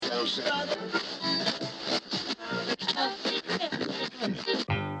Hey,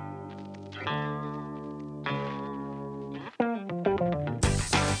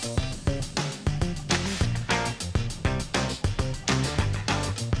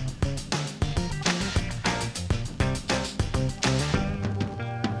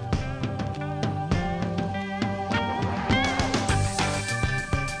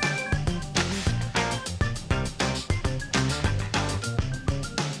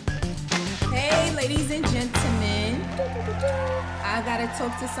 ladies and gentlemen. I Gotta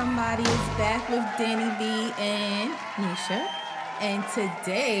Talk to Somebody is back with Danny B and Nisha. And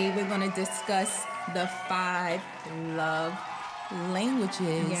today we're going to discuss the 5 love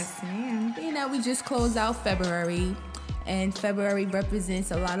languages. Yes, ma'am. You know, we just closed out February, and February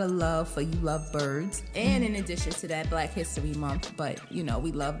represents a lot of love for you lovebirds. And in addition to that, Black History Month. But, you know,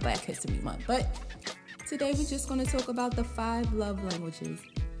 we love Black History Month. But today we're just going to talk about the 5 love languages.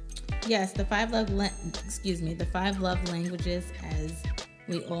 Yes, the 5 love languages, as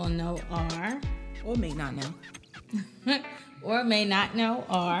we all know, are, Or may not know. or may not know,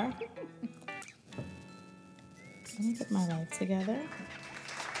 are. Let me get my life together.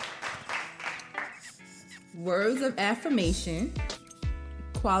 Words of affirmation,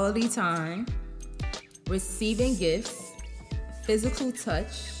 quality time, receiving gifts, physical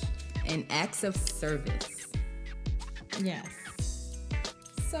touch, and acts of service. Yes.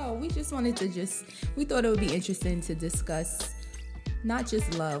 So we just wanted to we thought it would be interesting to discuss not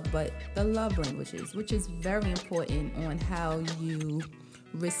just love, but the love languages, which is very important on how you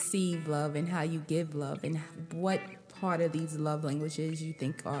receive love and how you give love and what part of these love languages you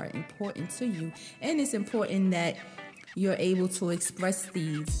think are important to you. And it's important that you're able to express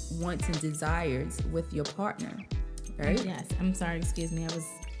these wants and desires with your partner, right? Yes. I'm sorry, excuse me. I was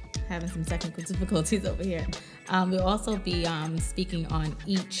having some technical difficulties over here. We'll also be speaking on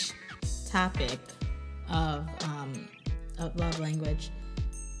each topic of love language.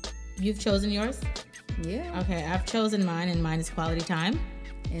 You've chosen yours? Yeah. Okay, I've chosen mine, and mine is quality time.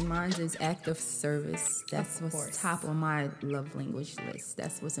 And mine is act of service. That's Of what's course. top on my love language list.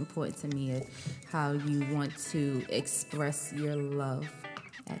 That's what's important to me, of how you want to express your love.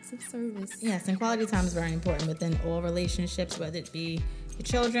 Acts of service. Yes, and quality time is very important within all relationships, whether it be your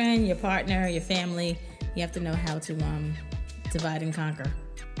children, your partner, your family. You have to know how to divide and conquer,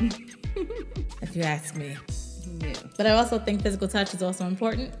 if you ask me. Yeah. But I also think physical touch is also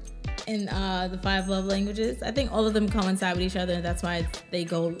important in the 5 love languages. I think all of them coincide with each other, and that's why they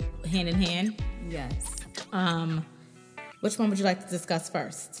go hand in hand. Yes. Which one would you like to discuss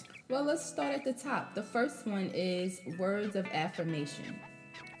first? Well, let's start at the top. The first one is words of affirmation.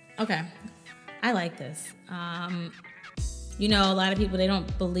 Okay, I like this. You know, a lot of people, they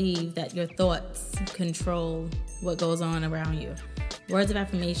don't believe that your thoughts control what goes on around you. Words of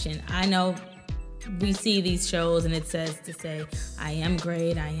affirmation. I know we see these shows and it says to say, I am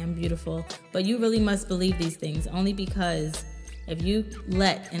great, I am beautiful, but you really must believe these things, only because if you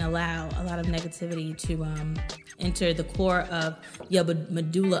let and allow a lot of negativity to enter the core of your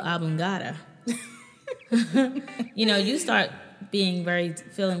medulla oblongata, you know, you start feeling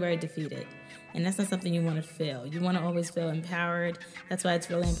very defeated. And that's not something you want to feel. You want to always feel empowered. That's why it's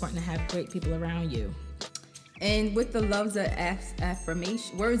really important to have great people around you. And with the loves of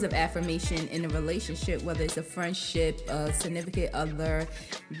affirmation, words of affirmation in a relationship, whether it's a friendship, a significant other,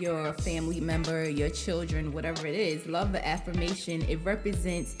 your family member, your children, whatever it is, love of affirmation, it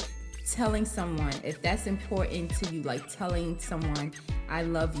represents telling someone, if that's important to you, like telling someone, I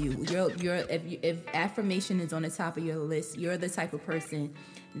love you. If affirmation is on the top of your list, you're the type of person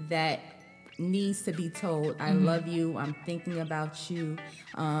that needs to be told, I love you, I'm thinking about you.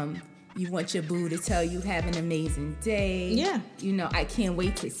 You want your boo to tell you have an amazing day. Yeah. You know, I can't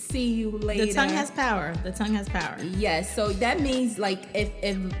wait to see you later. The tongue has power. Yes. So that means, like,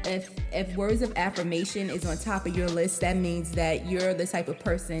 if words of affirmation is on top of your list, that means that you're the type of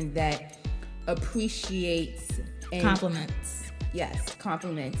person that appreciates and Compliments. Yes,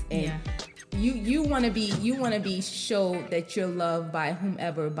 compliments. And Yeah. you want to be showed that you're loved by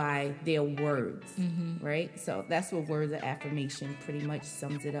whomever by their words, right? So that's what words of affirmation pretty much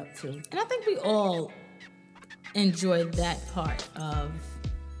sums it up to. And I think we all enjoy that part of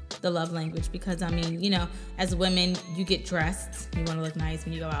the love language because, I mean, you know, as women, you get dressed. You want to look nice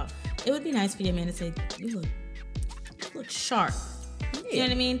when you go out. It would be nice for your man to say, you look sharp. Yeah. You know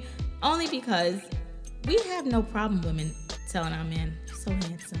what I mean? Only because we have no problem, women, telling our men, you're so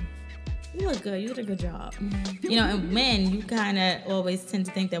handsome. You look good. You did a good job. You know, and men, you kind of always tend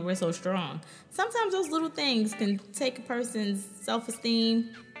to think that we're so strong. Sometimes those little things can take a person's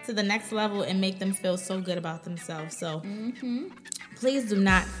self-esteem to the next level and make them feel so good about themselves. So please do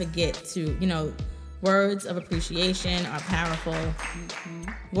not forget to, words of appreciation are powerful.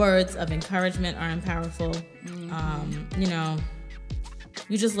 Words of encouragement are powerful.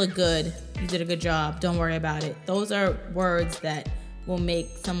 You just look good. You did a good job. Don't worry about it. Those are words that will make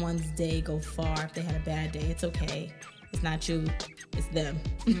someone's day go far. If they had a bad day, it's okay. It's not you. It's them.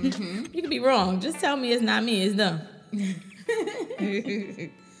 You can be wrong. Just tell me it's not me. It's them.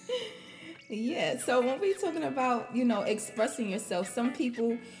 Yeah. So when we're talking about, expressing yourself, some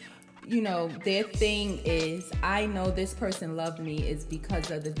people, their thing is, I know this person loved me is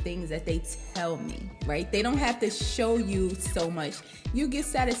because of the things that they tell me, right? They don't have to show you so much. You get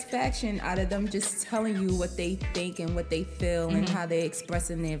satisfaction out of them just telling you what they think and what they feel and how they're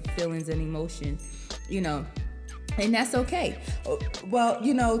expressing their feelings and emotions, and that's okay. Well,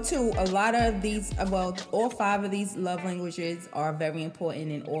 too, a lot of these, all 5 of these love languages are very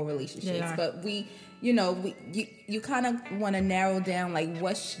important in all relationships, but you kind of want to narrow down, like,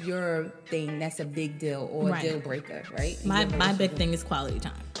 what's your thing that's a big deal or a deal breaker, right? My big thing is quality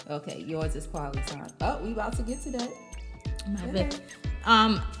time. Okay, yours is quality time. Oh, we about to get to that.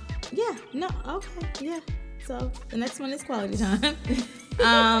 So the next one is quality time.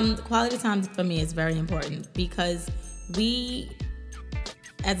 Quality time for me is very important because we,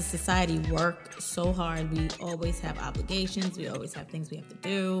 as a society, work so hard. We always have obligations. We always have things we have to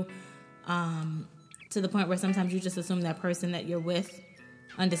do. To the point where sometimes you just assume that person that you're with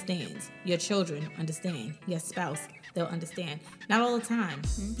understands. Your children understand. Your spouse, they'll understand. Not all the time.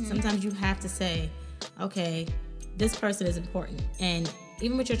 Sometimes you have to say, okay, this person is important. And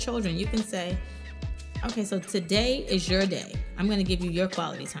even with your children, you can say, okay, so today is your day. I'm going to give you your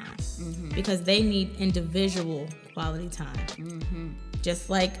quality time because they need individual quality time. Just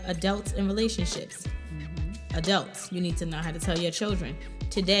like adults in relationships. Adults, you need to know how to tell your children,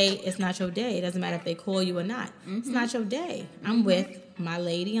 today is not your day. It doesn't matter if they call you or not. It's not your day. I'm with my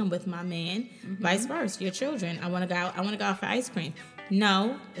lady. I'm with my man. Vice versa. Your children. I want to go out for ice cream.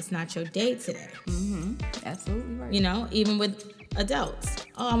 No, it's not your day today. Absolutely right. Even with adults.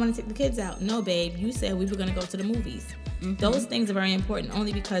 Oh, I want to take the kids out. No, babe. You said we were going to go to the movies. Those things are very important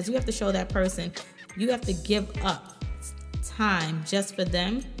only because you have to show that person, you have to give up time just for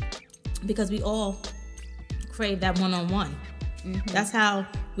them because we all crave that one-on-one. That's how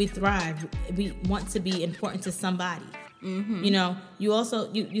we thrive. We want to be important to somebody. You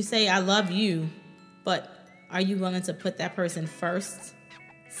also, you say, I love you, but are you willing to put that person first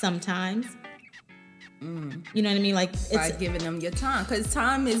sometimes? You know what I mean? Like, by giving them your time, because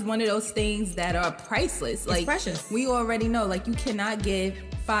time is one of those things that are priceless. Like, it's precious. We already know, like, you cannot give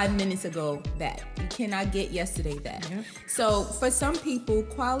 5 minutes ago back. You cannot get yesterday back. So for some people,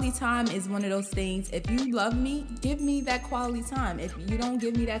 quality time is one of those things. If you love me, give me that quality time. If you don't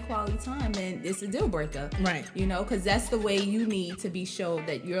give me that quality time, then it's a deal breaker. Right. Because that's the way you need to be showed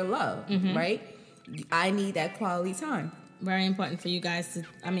that you're loved, right? I need that quality time. Very important for you guys to,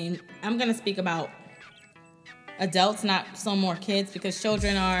 I'm going to speak about adults, not so more kids, because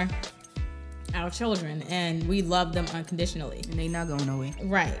children are our children and we love them unconditionally. And they not going nowhere.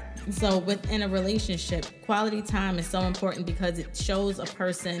 Right. So within a relationship, quality time is so important because it shows a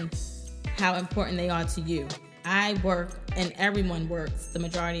person how important they are to you. I work, and everyone works, the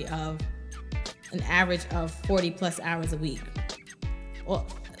majority of an average of 40 plus hours a week. Well,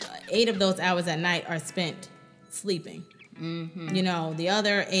 8 of those hours at night are spent sleeping. The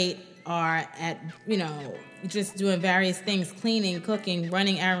other 8 are at, just doing various things, cleaning, cooking,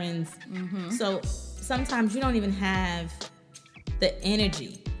 running errands. So sometimes you don't even have the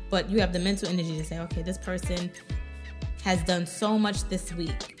energy, but you have the mental energy to say, okay, this person has done so much this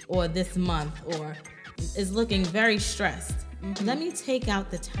week or this month or is looking very stressed. Let me take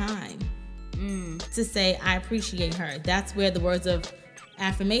out the time to say, I appreciate her. That's where the words of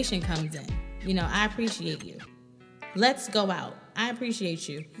affirmation comes in. I appreciate you. Let's go out. I appreciate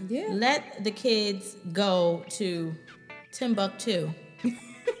you. Yeah. Let the kids go to Timbuktu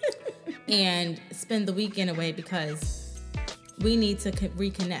and spend the weekend away because we need to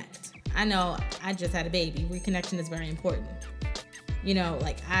reconnect. I know I just had a baby. Reconnection is very important.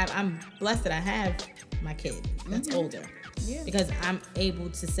 I'm blessed that I have my kid that's older. Yeah. Because I'm able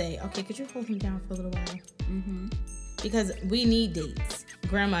to say, okay, could you hold him down for a little while? Because we need dates.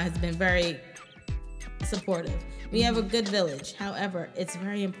 Grandma has been very supportive. We have a good village. However, it's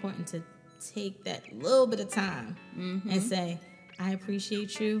very important to take that little bit of time and say, I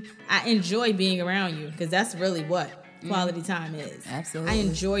appreciate you. I enjoy being around you because that's really what quality time is. Absolutely. I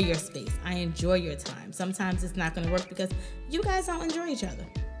enjoy your space. I enjoy your time. Sometimes it's not going to work because you guys don't enjoy each other.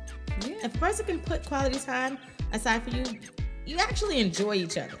 Yeah. If a person can put quality time aside for you, you actually enjoy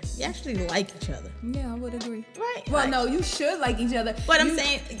each other. You actually like each other. Yeah, I would agree. Right. Well, no, you should like each other. But I'm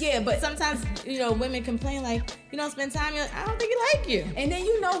saying, yeah, but sometimes, women complain like, you don't spend time. You're like, I don't think he like you. And then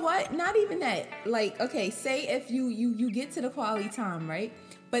you know what? Not even that. Like, okay, say if you get to the quality time, right?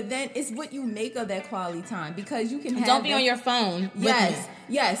 But then it's what you make of that quality time, because you can have. Don't be on your phone. Yes.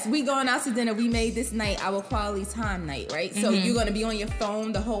 We going out to dinner. We made this night our quality time night, right? So you're gonna be on your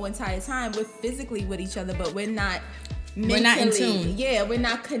phone the whole entire time. We're physically with each other, but we're not. Mentally, we're not in tune. Yeah, we're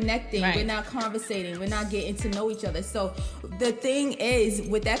not connecting. Right. We're not conversating. We're not getting to know each other. So the thing is,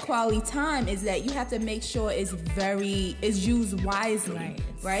 with that quality time, is that you have to make sure it's used wisely,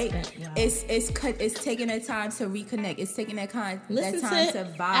 right? It's taking that time to reconnect. It's taking that time to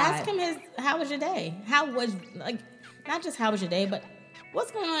vibe. Ask him how was your day? How was, like, not just how was your day, but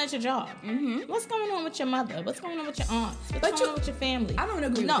what's going on at your job? Mm-hmm. What's going on with your mother? What's going on with your aunts? What's going on with your family? I don't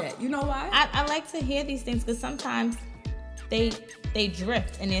agree with that. You know why? I like to hear these things because sometimes they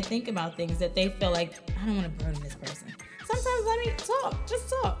drift and they think about things that they feel like, I don't want to burden this person. Sometimes let me talk. Just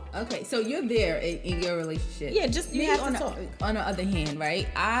talk. Okay, so you're there in your relationship. Yeah, just you have to talk. On the other hand, right?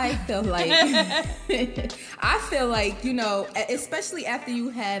 I feel like especially after you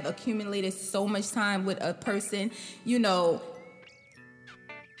have accumulated so much time with a person,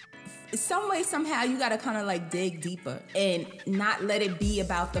 some way, somehow, you gotta kind of like dig deeper and not let it be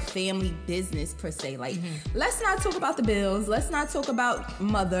about the family business per se. Like, let's not talk about the bills. Let's not talk about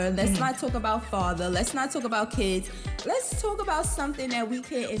mother. Let's not talk about father. Let's not talk about kids. Let's talk about something that we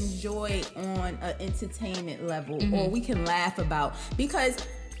can enjoy on an entertainment level, or we can laugh about. Because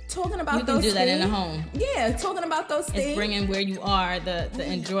talking about those things, you can do that in the home. Yeah, talking about those things. It's bringing where you are the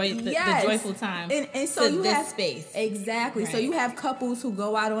joyful time and so to you this have space. Exactly. Right. So you have couples who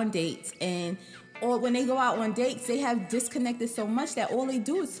go out on dates, or when they go out on dates, they have disconnected so much that all they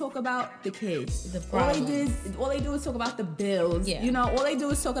do is talk about the kids. The problems. All they do is talk about the bills. Yeah. All they do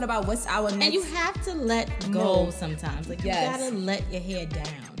is talking about what's our next. And you have to let go sometimes. Like, you gotta let your hair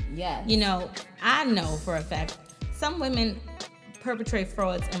down. Yes. I know for a fact some women perpetrate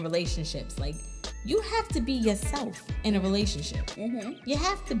frauds in relationships. Like, you have to be yourself in a relationship. You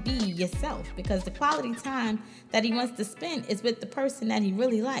have to be yourself, because the quality time that he wants to spend is with the person that he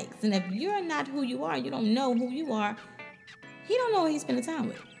really likes. And if you're not who you are, you don't know who you are, he don't know who he's spending time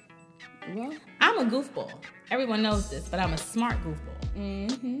with. Well, I'm a goofball. Everyone knows this, but I'm a smart goofball.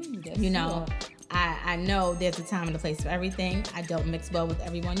 I know there's a time and a place for everything. I don't mix well with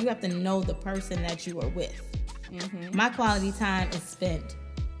everyone. You have to know the person that you are with. My quality time is spent.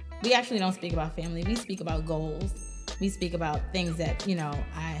 We actually don't speak about family. We speak about goals. We speak about things that, I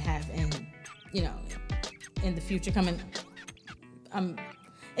have in the future coming.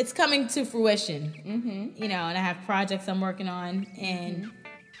 It's coming to fruition. And I have projects I'm working on, and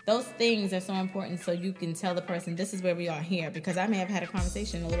those things are so important, so you can tell the person, this is where we are here. Because I may have had a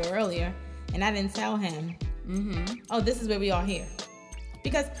conversation a little earlier, and I didn't tell him, oh, this is where we are here.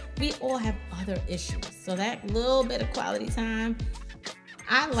 Because we all have other issues. So that little bit of quality time,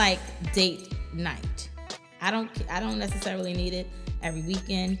 I like date night. I don't necessarily need it every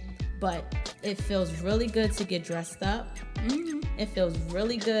weekend, but it feels really good to get dressed up. It feels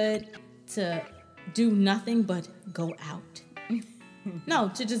really good to do nothing but go out. No,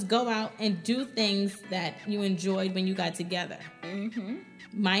 to just go out and do things that you enjoyed when you got together.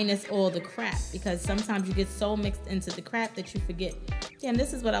 Minus all the crap, because sometimes you get so mixed into the crap that you forget, and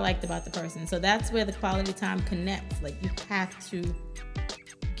this is what I liked about the person. So that's where the quality time connects. Like, you have to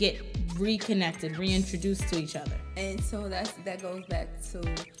get reconnected, reintroduced to each other. And so that goes back to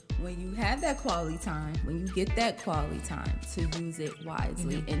when you have that quality time, when you get that quality time, to use it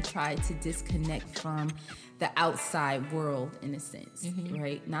wisely and try to disconnect from the outside world, in a sense,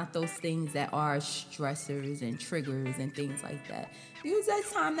 right? Not those things that are stressors and triggers and things like that. Use that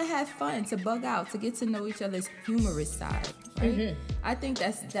time to have fun, to bug out, to get to know each other's humorous side, right? I think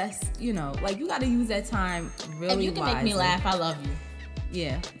that's you got to use that time really wisely. If you can make me laugh, I love you.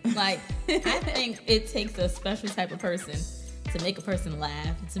 Yeah. Like, I think it takes a special type of person to make a person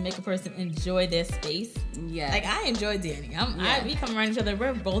laugh, to make a person enjoy their space. Yeah. Like, I enjoy Danny. We come around each other.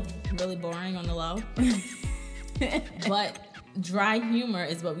 We're both really boring on the low. But dry humor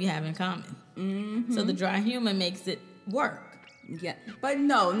is what we have in common. So the dry humor makes it work. Yeah. But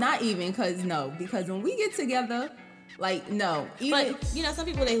no, not even, because when we get together, like, no. Even, but, some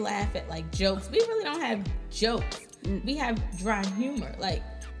people, they laugh at, like, jokes. We really don't have jokes. We have dry humor. Like,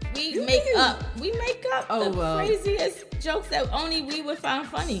 we make up the craziest jokes that only we would find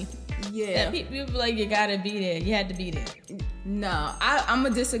funny. Yeah. That people be like, you gotta be there. You had to be there. No, I'm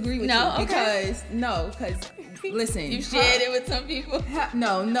gonna disagree with you. Okay. Because Listen, You shared it with some people?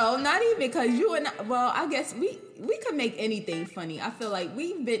 No, not even, because you and I, well, I guess we could make anything funny. I feel like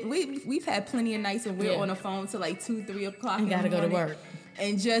we've had plenty of nights when we're on the phone till like 2-3 o'clock. You gotta go to work.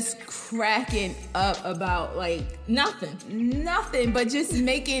 And just cracking up about like nothing, but just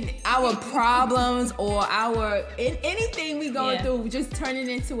making our problems or anything we going through, just turning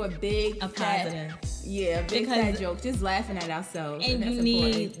into a positive. Big fat joke, just laughing at ourselves. And you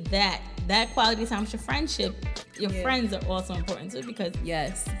need that quality time with your friendship. Your friends are also important too, because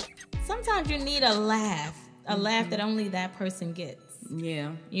sometimes you need a laugh that only that person gets.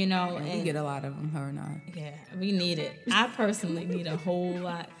 Yeah. You know, and we get a lot of them, her and I. Yeah, we need it. I personally need a whole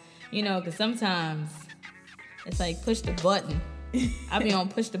lot, you know, because sometimes it's like push the button. I be on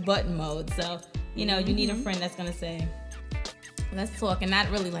push the button mode. So, you know, you need a friend that's going to say, let's talk, and not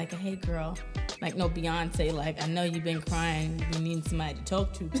really like a, hey, girl. Like no Beyonce, like, I know you've been crying, you need somebody to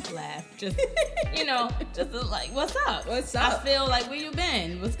talk to laugh. Just, you know, just like, what's up? What's up? I feel like, where you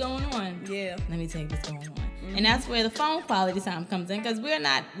been? What's going on? Yeah. Let me tell you what's going on. And that's where the phone quality time comes in, because we're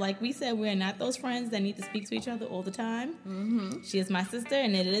not, like we said, we're not those friends that need to speak to each other all the time. She is my sister,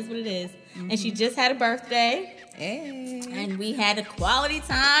 and it is what it is. And she just had a birthday. Hey. And we had a quality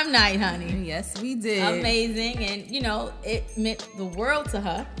time night, honey. Yes, we did. Amazing. And, you know, it meant the world to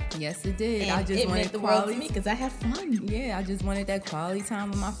her. Yes, it did. And I just wanted meant the world to me because I had fun. Yeah, I just wanted that quality time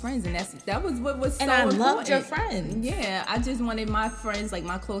with my friends, and that was what was so important. And I loved your friends. Yeah, I just wanted my friends, like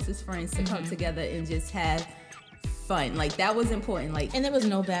my closest friends, to come together and just have fun. Like, that was important. Like, and there was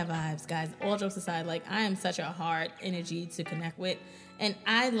no bad vibes, guys. All jokes aside, like, I am such a hard energy to connect with, and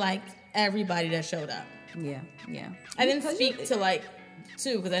I liked everybody that showed up. Yeah. I didn't speak to like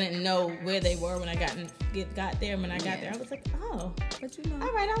two, because I didn't know where they were when I got there. When I got there, I was like, oh, but you know,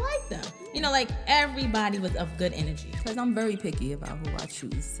 all right, I like them. You know, like, everybody was of good energy. Because I'm very picky about who I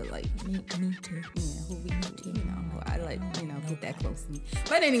choose to like. Me too. Yeah, who we, you know, who I like, you know, get that close to me.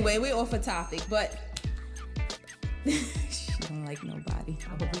 But anyway, we're off a topic, but. She don't like nobody. I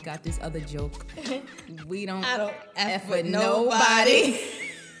hope we got this other joke. I don't F with nobody.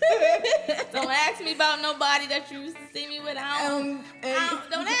 Don't ask me about nobody that you used to see me with. Don't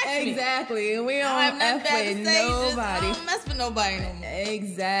ask me. Exactly. We don't F with nobody. I don't mess with nobody no more.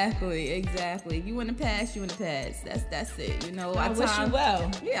 Exactly. You in the past, That's it. You know, I wish you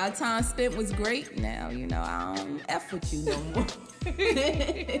well. Yeah, our time spent was great. Now, you know, I don't F with you no more.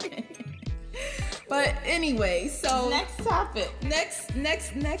 But anyway, so next topic. Next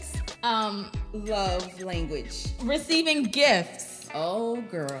love language. Receiving gifts. Oh,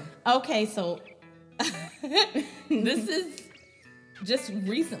 girl. Okay, so this is just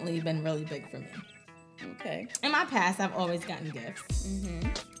recently been really big for me. Okay. In my past, I've always gotten gifts.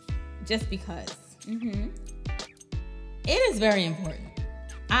 Just because. It is very important.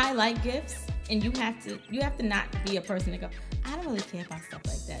 I like gifts, and you have to not be a person that go, I don't really care about stuff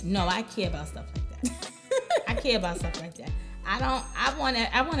like that. No, I care about stuff like that. I care about stuff like that. I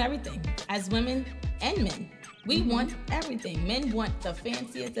want everything. As women and men, we want everything. Men want the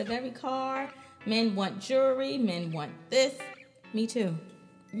fanciest of every car. Men want jewelry. Men want this. Me too.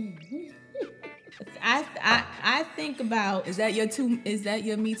 I think about. Is that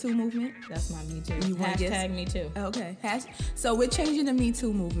your Me Too movement? That's my Me Too. You want Hashtag Me Too. Okay. So we're changing the Me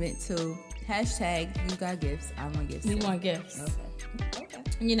Too movement to hashtag You got gifts. I want gifts. We want gifts. Okay.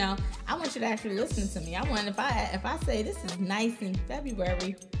 You know, I want you to actually listen to me. I want, if I say this is nice in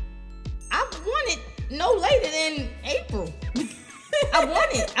February, I want it no later than April. I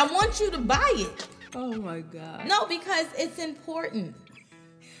want it. I want you to buy it. Oh my God. No, because it's important.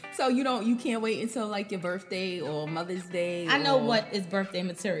 So you can't wait until like your birthday or Mother's Day? I know what is birthday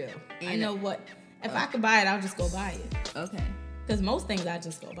material. I know what, if I could buy it, I'll just go buy it. Okay. Because most things I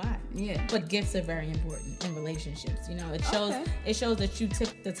just go buy. Yeah. But gifts are very important in relationships. You know, it shows that you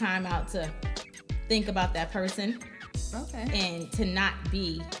took the time out to think about that person. Okay. And to not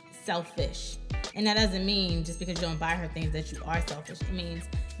be selfish. And that doesn't mean just because you don't buy her things that you are selfish. It means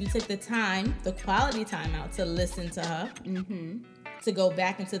you took the time, the quality time out to listen to her. To go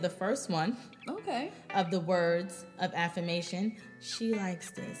back into the first one. Okay. Of the words of affirmation. She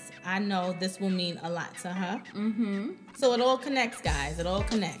likes this. I know this will mean a lot to her. So it all connects, guys. It all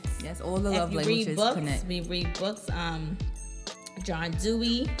connects. Yes, all the love languages connect. We read books. John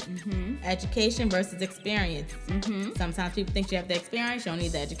Dewey, education versus experience. Sometimes people think you have the experience, you don't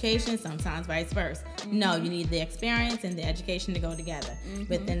need the education. Sometimes vice versa. No, you need the experience and the education to go together.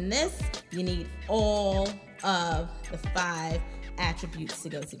 Within this, you need all of the 5 attributes to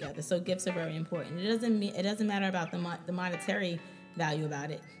go together. So gifts are very important. It doesn't matter about the monetary value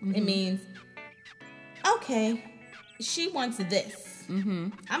about it. It means, okay, she wants this.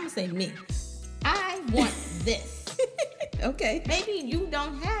 I'm gonna say me. I I want this. Okay. Maybe you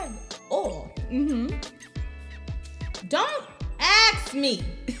don't have all. Mm-hmm. Don't ask me.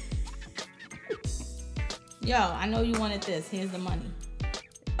 Yo, I know you wanted this. Here's the money.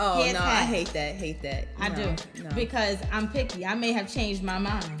 Oh, Here's no, half. I hate that. I do. No. Because I'm picky. I may have changed my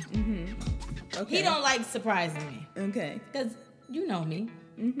mind. Mm-hmm. Okay. He don't like surprising me. Okay. Because you know me.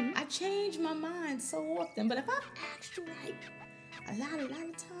 Mm-hmm. I change my mind so often. But if I've asked you like a lot of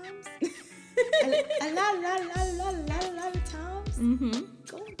times, a lot of times, Mm-hmm.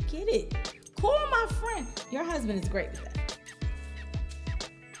 go get it. Call my friend. Your husband is great with that.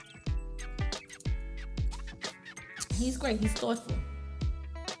 He's great. He's thoughtful.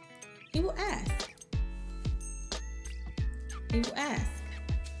 He will ask. He will ask.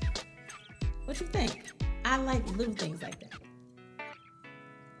 What you think? I like little things like that.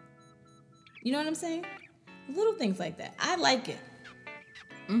 You know what I'm saying? Little things like that. I like it.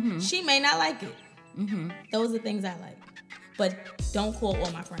 Mm-hmm. She may not like it. Mm-hmm. Those are things I like. But don't call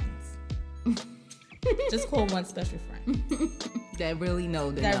all my friends. Just call one special friend. That really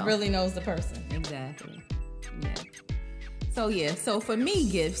know the That know. really knows the person. Exactly. Yeah. So for me,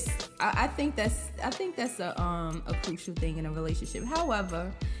 gifts, I think that's a crucial thing in a relationship.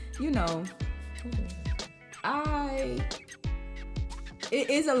 However, it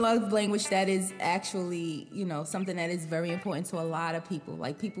is a love language that is actually, something that is very important to a lot of people.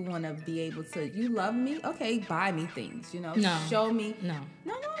 Like, people want to be able to, you love me? Okay, buy me things, No. show me. No.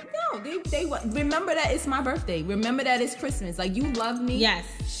 No. They remember that it's my birthday. Remember that it's Christmas. Like, you love me. Yes.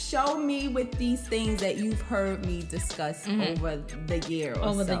 Show me with these things that you've heard me discuss over the year or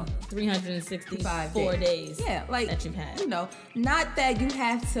Over so. the 364 days Yeah, like, that you've had. Not that you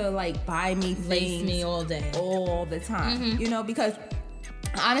have to, like, buy me Lace things me all day. all the time, because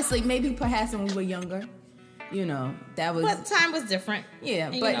honestly, maybe perhaps when we were younger, that was... But time was different.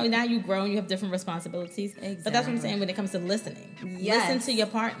 Yeah, and, but... now you've grown, you have different responsibilities. Exactly. But that's what I'm saying when it comes to listening. Yes. Listen to your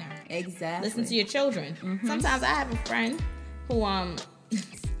partner. Exactly. Listen to your children. Sometimes I have a friend who,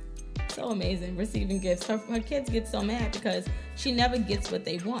 so amazing, receiving gifts. Her kids get so mad because she never gets what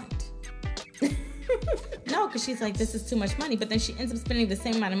they want. No, because she's like, this is too much money. But then she ends up spending the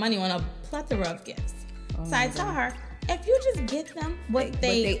same amount of money on a plethora of gifts. So I tell her, if you just get them what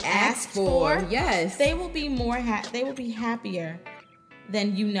they asked for, yes, they will be they will be happier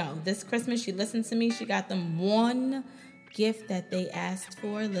than This Christmas, she listened to me. She got them one gift that they asked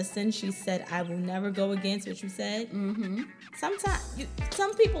for. Listen, she said, I will never go against what you said. Mm-hmm.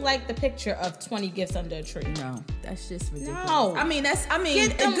 Some people like the picture of 20 gifts under a tree. No, that's just ridiculous. No.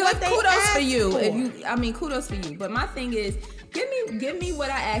 Get them good. Kudos for you. Kudos for you. But my thing is, give me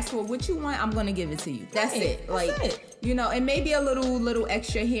what I asked for. What you want, I'm gonna give it to you. That's it. That's it. And maybe a little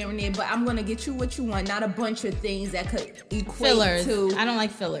extra here and there, but I'm gonna get you what you want, not a bunch of things that could equate fillers. to. I don't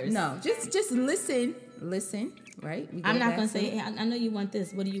like fillers. No, just listen, right? I'm not gonna say, I know you want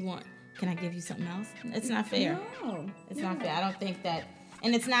this. What do you want? Can I give you something else? It's not fair. No, it's not fair. I don't think that.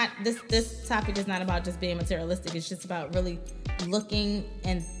 And it's not, this topic is not about just being materialistic. It's just about really looking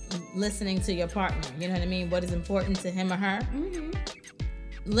and listening to your partner. You know what I mean? What is important to him or her? Mm-hmm.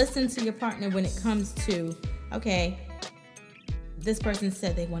 Listen to your partner when it comes to, okay, this person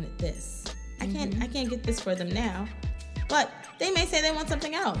said they wanted this. I can't get this for them now. But they may say they want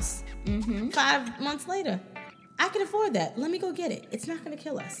something else. 5 months later, I can afford that. Let me go get it. It's not going to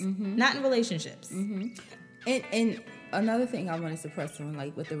kill us. Not in relationships. And another thing I wanted to press on,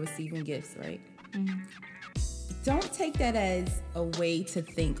 like with the receiving gifts, right? Don't take that as a way to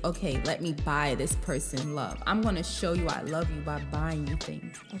think, okay, let me buy this person love. I'm going to show you I love you by buying you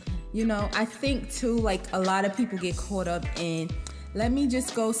things. Okay. I think too, like a lot of people get caught up in, let me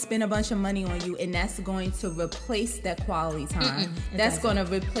just go spend a bunch of money on you, and that's going to replace that quality time. That's going to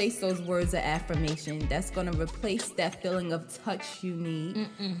replace those words of affirmation. That's going to replace that feeling of touch you need,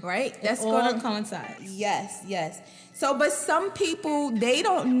 right? That's going to coincide. Yes. So, but some people, they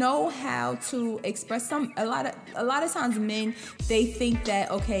don't know how to express a lot of times men, they think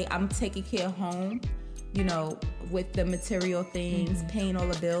that, okay, I'm taking care of home, with the material things, paying all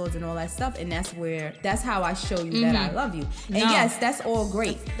the bills and all that stuff. And that's how I show you that I love you. And yes, that's all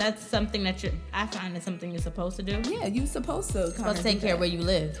great. That's something that I find is something you're supposed to do. Yeah, you're supposed to. Supposed to take care of where you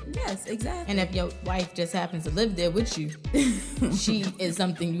live. Yes, exactly. And if your wife just happens to live there with you, she is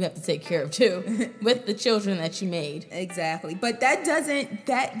something you have to take care of too, with the children that you made. Exactly. But that doesn't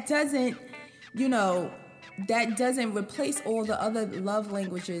replace all the other love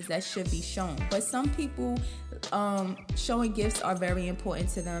languages that should be shown. But some people, showing gifts are very important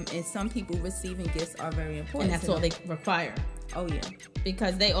to them, and some people receiving gifts are very important. And that's all they require. Oh yeah,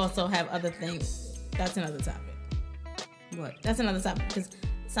 because they also have other things. That's another topic. What? That's another topic, because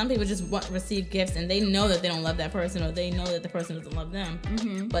some people just receive gifts and they know that they don't love that person, or they know that the person doesn't love them.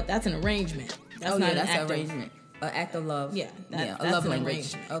 Mm-hmm. But that's an arrangement. That's not that's an arrangement. An act of love. Yeah, that's a love language.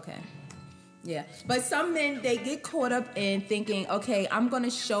 Arrangement. Okay. Yeah, but some men, they get caught up in thinking, okay, I'm going to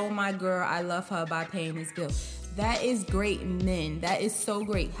show my girl I love her by paying this bill. That is great, men. That is so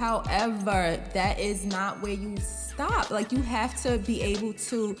great. However, that is not where you stop. Like, you have to be able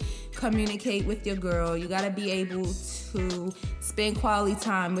to communicate with your girl. You got to be able to spend quality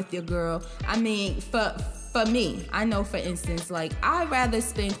time with your girl. I mean, for me, I know, for instance, like, I'd rather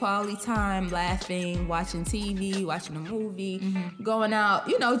spend quality time laughing, watching TV, watching a movie, going out,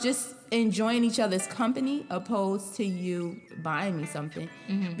 just enjoying each other's company, opposed to you buying me something.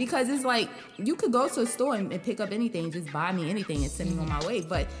 Because it's like, you could go to a store and pick up anything, just buy me anything and send me on my way.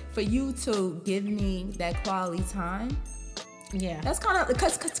 But for you to give me that quality time, yeah, that's kind of,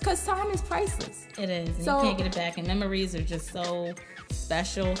 because time is priceless. It is. And so, you can't get it back. And memories are just so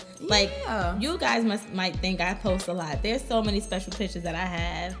special. Like, you guys might think I post a lot. There's so many special pictures that I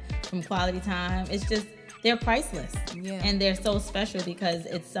have from quality time. It's just, they're priceless. Yeah. And they're so special because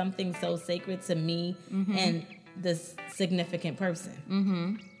it's something so sacred to me and this significant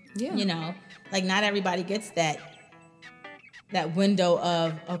person. Yeah. Like, not everybody gets that window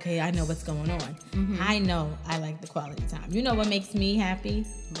of, okay, I know what's going on. I know I like the quality time. You know what makes me happy?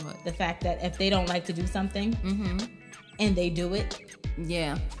 What? The fact that if they don't like to do something and they do it,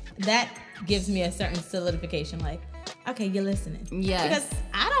 that gives me a certain solidification. Like, okay, you're listening. Yes. Because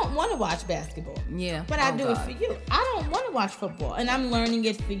I don't want to watch basketball. Yeah. But I do it for you. I don't want to watch football, and I'm learning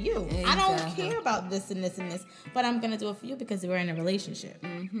it for you. Exactly. I don't care about this and this and this, but I'm going to do it for you because we're in a relationship.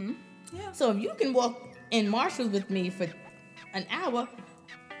 Yeah. So if you can walk in Marshalls with me for an hour,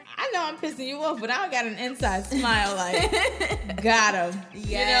 I know I'm pissing you off, but I got an inside smile like, got him.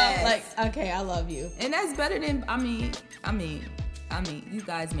 Yes. Like, okay, I love you. And that's better than, I mean, you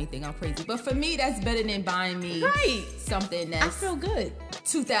guys may think I'm crazy, but for me, that's better than buying me something that's, I feel good,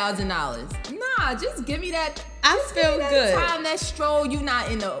 $2,000. Nah, just give me that. I feel good. Time, that stroll, you not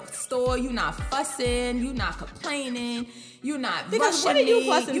in the store, you not fussing, you not complaining, you not because rushing. What are you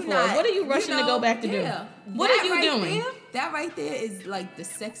fussing for? What are you rushing to go back to do? What are you doing? That right there is like the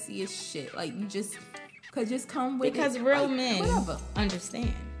sexiest shit. Like, you just come with because it. Real men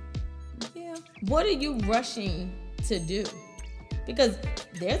understand. Yeah. What are you rushing to do? Because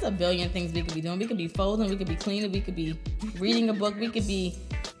there's a billion things we could be doing. We could be folding, we could be cleaning, we could be reading a book, we could be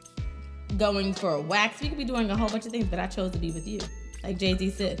going for a wax, we could be doing a whole bunch of things, but I chose to be with you. Like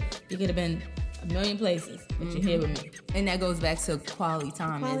Jay-Z said, you could have been a million places, but you're here with me. And that goes back to quality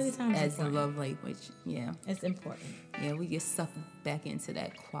time as the love language. Yeah. It's important. Yeah, we get sucked back into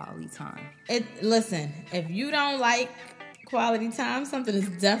that quality time. Listen, if you don't like quality time, something is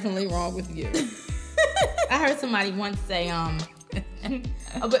definitely wrong with you. I heard somebody once say,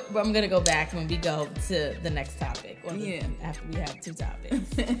 but I'm going to go back when we go to the next topic. Or after we have two topics.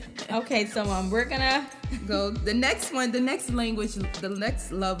 Okay, so we're going to go. The next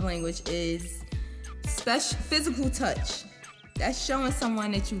love language is physical touch. That's showing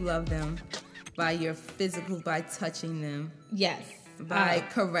someone that you love them by touching them. Yes. By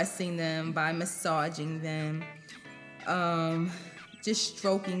caressing them, by massaging them. Just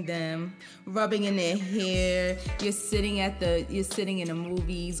stroking them, rubbing in their hair. You're sitting in the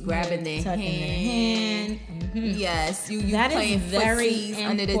movies, grabbing their hand. Yes, you playing footsies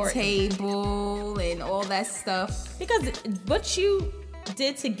under the table and all that stuff. Because what you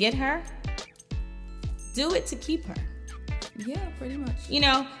did to get her, do it to keep her. Yeah, pretty much.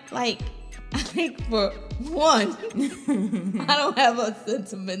 Like, I think for one, I don't have a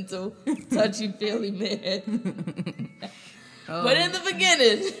sentimental, touchy-feely man. But in the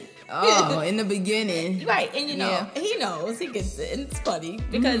beginning. In the beginning. Right. And he knows. He gets it. And it's funny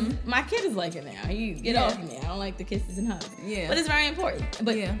because my kid is like it now. He get off me. I don't like the kisses and hugs. Yeah. But it's very important.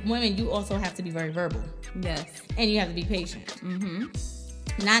 But women, you also have to be very verbal. Yes. And you have to be patient.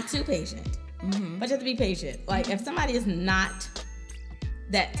 Not too patient. But you have to be patient. Like, if somebody is not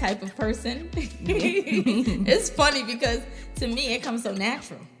that type of person, it's funny because to me it comes so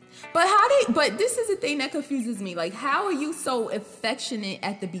natural. But this is the thing that confuses me. Like, how are you so affectionate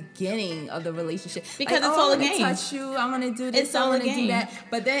at the beginning of the relationship? Because it's all a game. I want to touch you. I want to do this. I want to do that.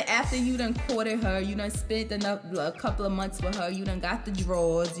 But then after you done courted her, you done spent a couple of months with her, you done got the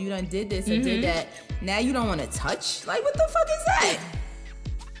drawers, you done did this and did that. Now you don't want to touch? Like, what the fuck is that?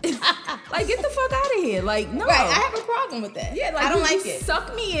 Like, get the fuck out of here. Like, no. Right, I have a problem with that. Yeah, like, I don't like it.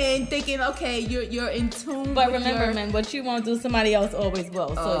 Suck me in thinking, okay, you're in tune. But remember, man, what you won't do, somebody else always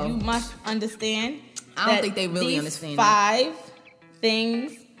will. So you must understand. I don't think they really understand 5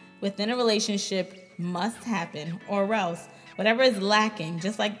 things within a relationship must happen, or else whatever is lacking,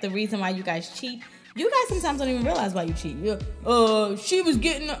 just like the reason why you guys cheat. You guys sometimes don't even realize why you cheat. She was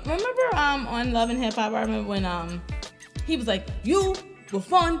getting. Remember on Love and Hip Hop, I remember when he was like, you were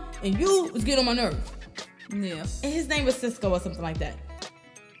fun and you was getting on my nerves. Yeah. And his name was Cisco or something like that.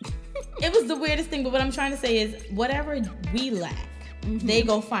 It was the weirdest thing, but what I'm trying to say is whatever we lack, they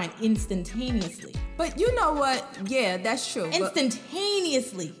go find instantaneously. But you know what? Yeah, that's true.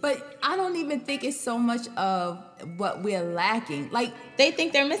 Instantaneously. But I don't even think it's so much of what we're lacking. Like, they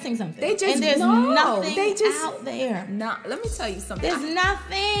think they're missing something. They just and there's nothing out there. Nah, let me tell you something. There's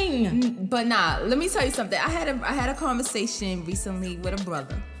nothing. But let me tell you something. I had a conversation recently with a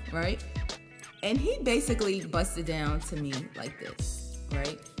brother, right? And he basically busted down to me like this,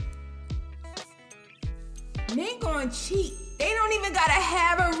 right? Men gonna cheat. They don't even gotta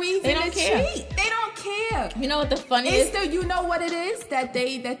have a reason to cheat. They don't care. You know what the funny is? You know what it is that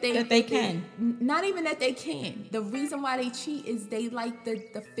they can. Not even that they can. The reason why they cheat is they like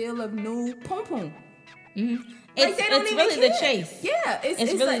the feel of new pom pom. Mm-hmm. Like it's really care. The chase. Yeah, it's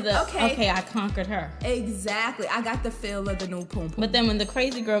really like, okay, I conquered her. Exactly. I got the feel of the new pom pom. But then when the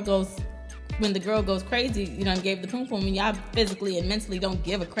girl goes crazy, you know, and gave the pom pom, and y'all physically and mentally don't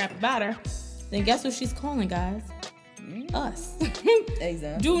give a crap about her, then guess who she's calling, guys? Us.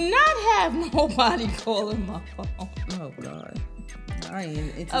 Exactly. Do not have nobody calling my phone. Oh God, I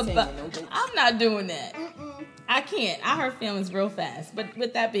ain't entertaining no bitch. I'm not doing that. I can't. I hurt feelings real fast. But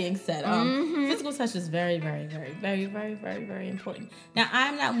with that being said, physical touch is very, very, very, very, very, very, very important. Now,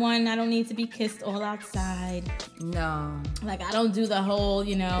 I'm not one. I don't need to be kissed all outside. No. Like, I don't do the whole,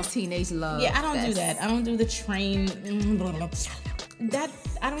 you know, the teenage love. Yeah, I don't do that. I don't do the train.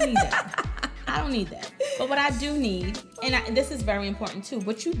 I don't need that. I don't need that. But what I do need, and this is very important too,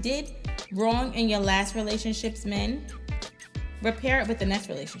 what you did wrong in your last relationships, men, repair it with the next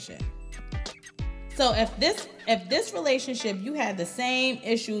relationship. So if this relationship, you had the same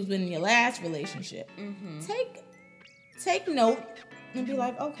issues in your last relationship, take note and be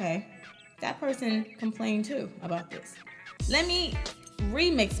like, okay, that person complained too about this. Let me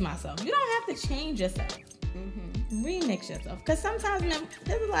remix myself. You don't have to change yourself. Remix yourself, because sometimes, man,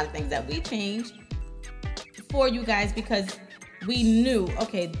 there's a lot of things that we change for you guys because we knew,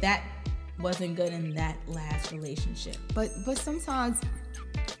 okay, that wasn't good in that last relationship. But sometimes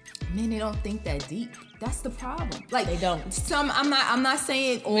men, they don't think that deep. That's the problem. Like, they don't. I'm not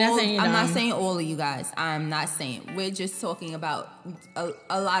saying all. I'm not saying all of you guys. I'm not saying. We're just talking about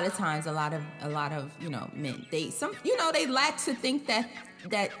a lot of times. A lot of men. They lack to think that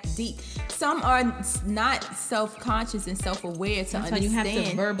deep. Some are not self-conscious and self-aware to understand. You have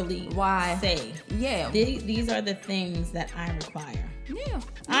to verbally say, yeah, these are the things that I require. Yeah.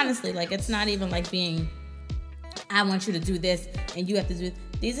 Honestly, like, it's not even like being, I want you to do this and you have to do it.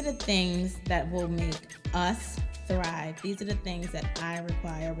 These are the things that will make us thrive. These are the things that I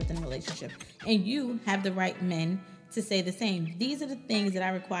require within a relationship. And you have the right men to say the same. These are the things that I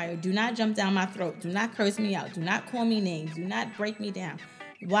require. Do not jump down my throat. Do not curse me out. Do not call me names. Do not break me down.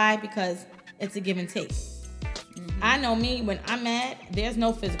 Why? Because it's a give and take. I know me, when I'm mad, there's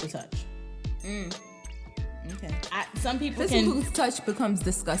no physical touch. Okay. Some people physical touch becomes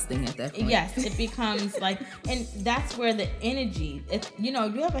disgusting at that point. Yes, it becomes like, and that's where the energy,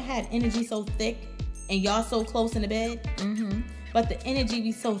 you ever had energy so thick and y'all so close in the bed? But the energy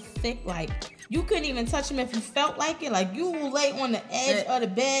be so thick, like, you couldn't even touch him if you felt like it. Like, you will lay on the edge of the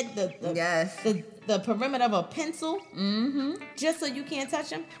bed, the perimeter of a pencil, just so you can't touch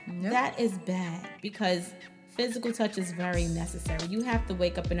him. Yep. That is bad, because physical touch is very necessary. You have to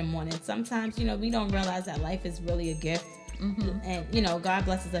wake up in the morning. Sometimes, we don't realize that life is really a gift. And, God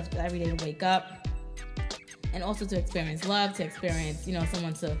blesses us every day to wake up. And also to experience love, to experience,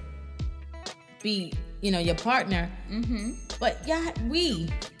 someone to be, your partner. But yeah, we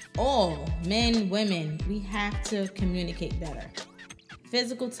all, men, women, we have to communicate better.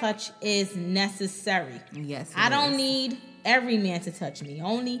 Physical touch is necessary. Yes. I don't need every man to touch me,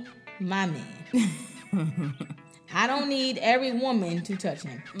 only my man. I don't need every woman to touch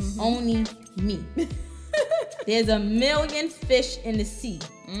him, only me. There's a million fish in the sea.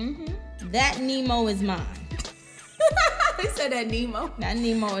 That Nemo is mine. They said that Nemo. That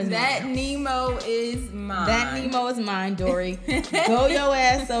Nemo is that mine. Nemo is mine. That Nemo is mine, Dory. Go your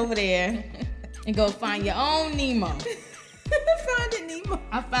ass over there and go find your own Nemo. Find a Nemo.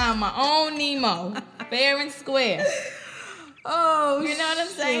 I found my own Nemo, fair and square. Oh, you know what I'm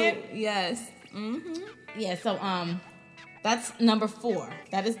saying? Yes. Yeah. So that's number 4.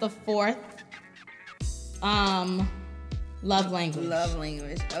 That is the 4th love language. Love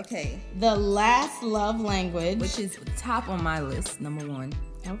language. Okay. The last love language, which is top on my list, number 1,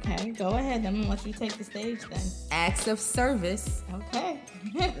 Okay, go ahead. I'm gonna let you take the stage then. Acts of service. Okay.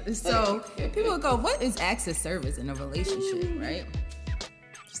 So people go, what is acts of service in a relationship, right?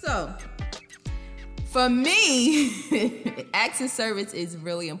 So for me, acts of service is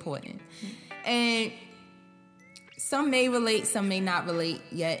really important. And some may relate, some may not relate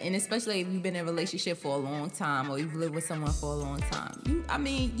yet. And especially if you've been in a relationship for a long time or you've lived with someone for a long time.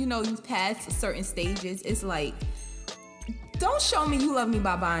 You've passed certain stages. It's like, don't show me you love me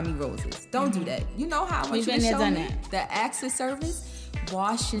by buying me roses. Don't do that. You know how I want you to show me the acts of service?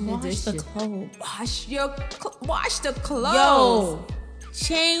 Washing the dishes. Wash the clothes. Wash the clothes. Yo,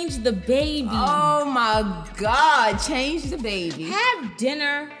 change the baby. Oh my God, change the baby. Have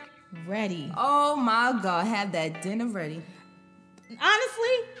dinner ready. Oh my God, have that dinner ready.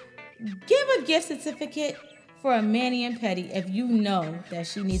 Honestly, give a gift certificate for a mani and pedi if you know that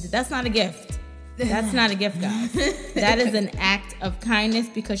she needs it. That's not a gift. That's not a gift, guys. That is an act of kindness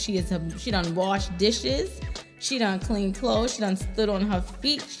because she done washed dishes. She done clean clothes. She done stood on her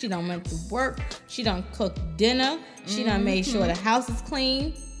feet. She done went to work. She done cooked dinner. She done made sure the house is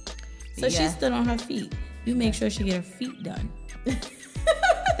clean. So she stood on her feet. You make sure she get her feet done.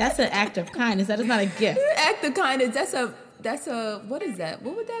 That's an act of kindness. That is not a gift. Act of kindness. That's a what is that?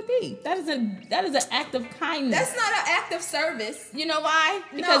 What would that be? That is an act of kindness. That's not an act of service. You know why?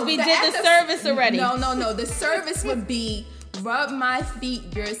 Because we did the service already. No. The service would be rub my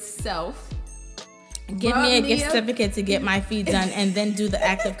feet yourself. Give me a gift certificate to get my feet done and then do the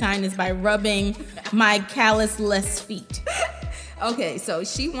act of kindness by rubbing my calloused feet. Okay, so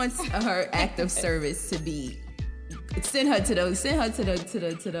she wants her act of service to be send her to the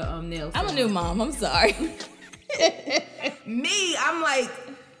nail salon. I'm a new mom. I'm sorry. Me, I'm like,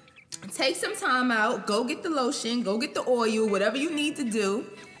 take some time out, go get the lotion, go get the oil, whatever you need to do,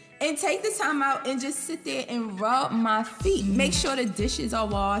 and take the time out and just sit there and rub my feet. Make sure the dishes are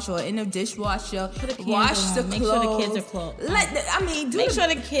washed or in the dishwasher. Wash the clothes. Make sure the kids are clothed. Make sure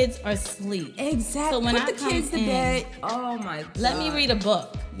the kids are asleep. Exactly. So when Put the kids to bed. Oh my God. Let me read a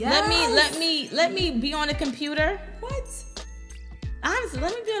book. Yes. Let me be on the computer. What? Honestly,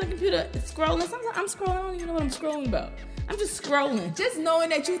 let me be on the computer scrolling. Sometimes I'm scrolling. I don't even know what I'm scrolling about. I'm just scrolling. Just knowing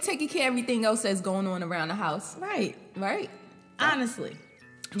that you're taking care of everything else that's going on around the house. Right. Honestly.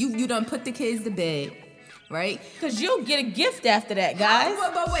 You done put the kids to bed, right? Because you'll get a gift after that, guys.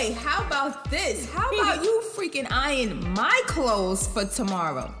 But wait, how about this? How about you freaking iron my clothes for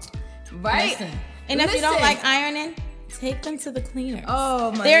tomorrow, right? Listen. And if you don't like ironing, take them to the cleaners.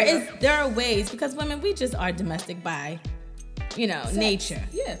 Oh my God. There are ways, because women, we just are domestic by, nature.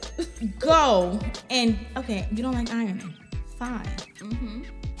 Yeah. Go and, okay, you don't like ironing. Fine. Mm-hmm.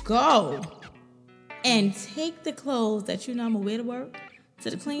 Go and take the clothes that I'm going to wear to work to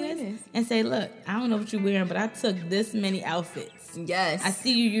the cleaners and say, look, I don't know what you're wearing, but I took this many outfits. Yes. I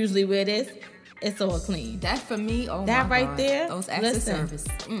see you usually wear this. It's all clean. That for me, that right God. there. Those acts of service.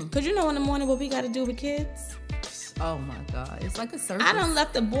 Because in the morning what we got to do with kids? Oh my God. It's like a service. I done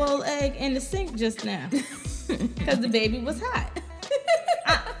left a boiled egg in the sink just now because the baby was hot.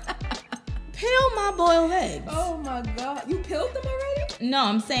 Peel my boiled eggs. Oh my God. You peeled them already? No,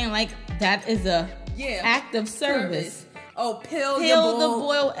 I'm saying like that is a act of service. Oh, peel the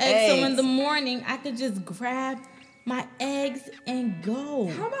boiled eggs. So in the morning, I could just grab my eggs and go.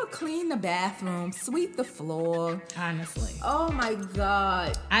 How about clean the bathroom, sweep the floor? Honestly. Oh my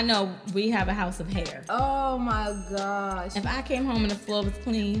God. I know we have a house of hair. Oh my gosh. If I came home and the floor was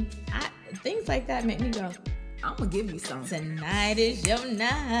clean, things like that make me go, I'm going to give you some. Tonight is your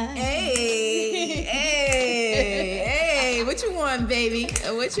night. Hey, what you want, baby?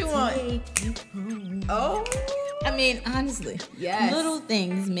 What you want? Oh. I mean, honestly, yes. Little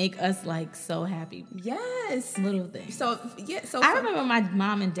things make us like so happy. Yes, little things. So I remember my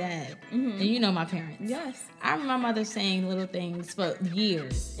mom and dad, and my parents. Yes, I remember my mother saying little things for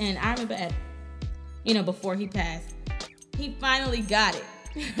years, and I remember before he passed, he finally got it.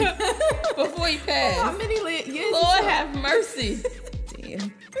 Before he passed, how many years? Lord have mercy.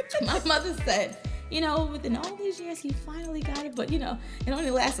 Damn. My mother said, within all these years, he finally got it, but it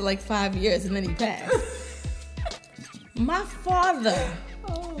only lasted like 5 years, and then he passed. My father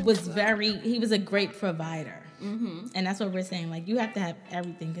he was a great provider. Mm-hmm. And that's what we're saying. Like, you have to have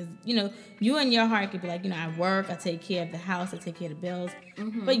everything. Because, you in your heart could be like, I work, I take care of the house, I take care of the bills.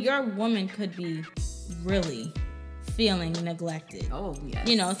 Mm-hmm. But your woman could be really feeling neglected. Oh, yes.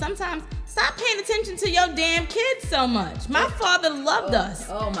 Sometimes stop paying attention to your damn kids so much. My father loved us.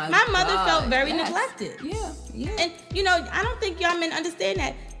 Oh, my God. My mother felt very neglected. Yeah. And, I don't think y'all men understand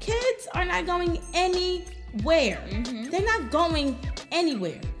that. Kids are not going anywhere. Mm-hmm. They're not going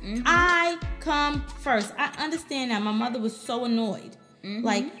anywhere. Mm-hmm. I come first. I understand that. My mother was so annoyed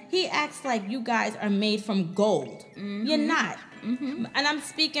Like, he acts like you guys are made from gold. You're not. And I'm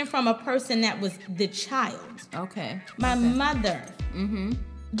speaking from a person that was the child. Okay. My mother.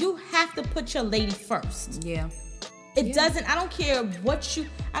 You have to put your lady first. Yeah. It doesn't, I don't care what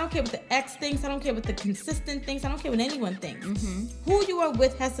the ex thinks, I don't care what the consistent thinks, I don't care what anyone thinks. Who you are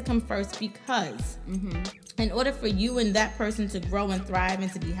with has to come first, because in order for you and that person to grow and thrive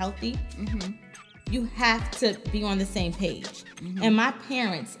and to be healthy, you have to be on the same page. And my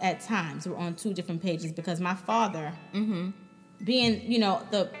parents at times were on two different pages, because my father, being, you know,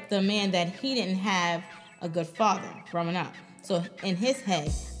 the man that he didn't have a good father growing up. So in his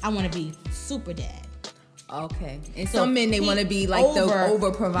head, I want to be super dad. Okay. And so some men, they want to be like the over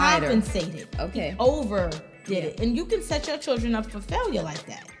provider. Compensated. Okay. He overdid it. And you can set your children up for failure like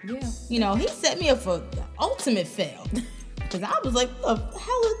that. Yeah. You know, he set me up for the ultimate fail. Because I was like, the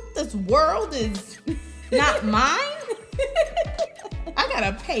hell is this world is not mine? I got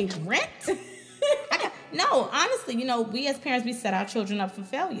to pay rent? No, honestly, you know, we as parents, we set our children up for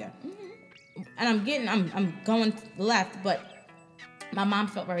failure. And I'm going left, but my mom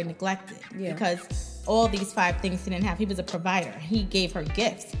felt very neglected because all these 5 things he didn't have. He was a provider. He gave her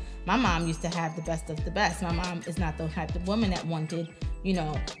gifts. My mom used to have the best of the best. My mom is not the type of woman that wanted, you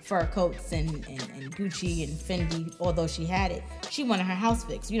know, fur coats and Gucci and Fendi, although she had it. She wanted her house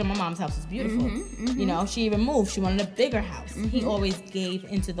fixed. You know, my mom's house was beautiful. You know, she even moved. She wanted a bigger house. He always gave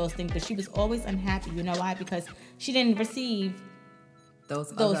into those things, but she was always unhappy. You know why? Because she didn't receive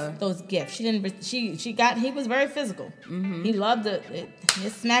those gifts. She didn't. He was very physical. He loved it.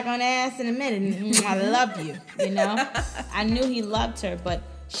 Just smack on the ass in a minute. And, I love you. You know, I knew he loved her, but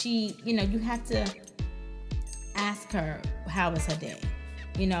she, you know, you have to ask her how was her day.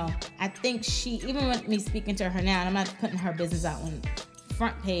 You know, I think she, even with me speaking to her now, and I'm not putting her business out on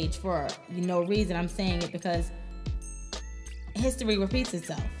front page for no reason. I'm saying it because history repeats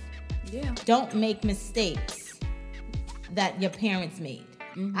itself. Yeah. Don't make mistakes that your parents made.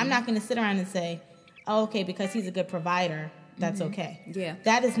 I'm not going to sit around and say, oh, okay, because he's a good provider, that's okay. Yeah.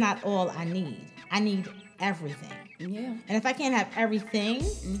 That is not all I need. I need everything. Yeah. And if I can't have everything,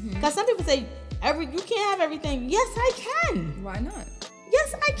 because some people say, you can't have everything. Yes, I can. Why not?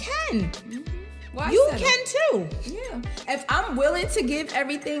 Yes, I can. Why you can too. Yeah. If I'm willing to give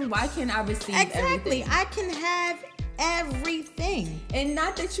everything, why can't I receive everything? I can have everything. And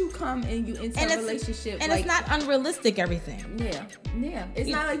not that you come and you into a relationship and it's not unrealistic everything. Yeah. It's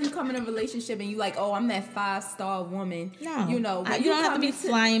not like you come in a relationship and you like, oh, I'm that 5-star woman. No. You know, you don't have to be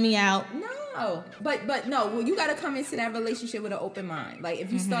flying me out. No. But no, well, you gotta come into that relationship with an open mind. Like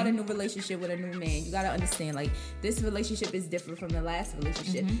if you start a new relationship with a new man, you gotta understand like this relationship is different from the last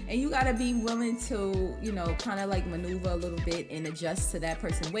relationship. And you gotta be willing to, you know, kinda like maneuver a little bit and adjust to that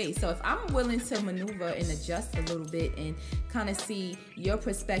person's ways. So if I'm willing to maneuver and adjust a little bit and kinda see your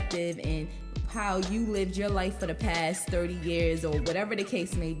perspective and how you lived your life for the past 30 years or whatever the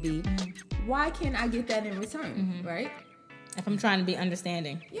case may be, why can't I get that in return, right? If I'm trying to be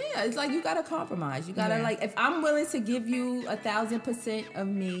understanding. Yeah, it's like you gotta compromise. You gotta like, if I'm willing to give you 1,000% of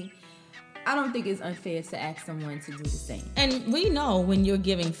me, I don't think it's unfair to ask someone to do the same. And we know when you're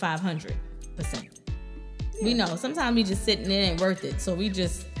giving 500%. We know. Sometimes we just sitting there ain't worth it. So we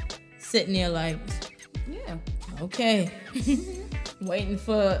just sitting there like, okay, waiting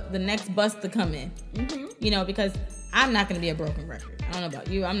for the next bus to come in. You know, because I'm not gonna be a broken record. I don't know about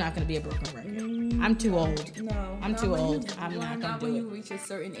you. I'm not gonna be a broken record. I'm too old. No, I'm too old. I'm not gonna do it. When you reach a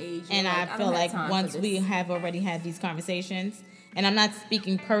certain age, and I feel like once we have already had these conversations, and I'm not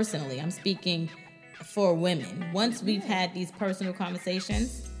speaking personally, I'm speaking for women. Once we've had these personal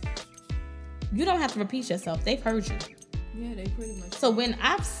conversations, you don't have to repeat yourself. They've heard you. Yeah, they pretty much. So when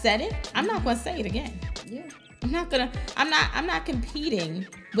I've said it, I'm not gonna say it again. Yeah. I'm not competing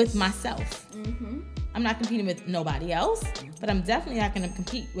with myself. I'm not competing with nobody else, but I'm definitely not going to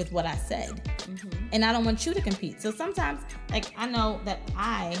compete with what I said. And I don't want you to compete. So sometimes, like, I know that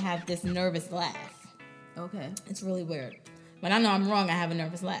I have this nervous laugh. Okay. It's really weird. When I know I'm wrong, I have a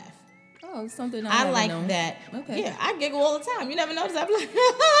nervous laugh. Oh, something I like known. that. Okay. Yeah, I giggle all the time. You never notice? I'm like,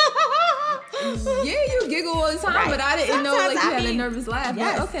 yeah, you giggle all the time, right. But I didn't know like you had a nervous laugh.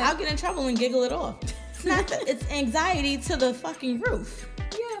 Yes, but okay. I'll get in trouble and giggle it off. It's not that, it's anxiety to the fucking roof.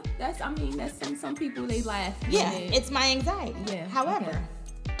 Yeah, that's some people, they laugh. Yeah, it's my anxiety. Yeah. However,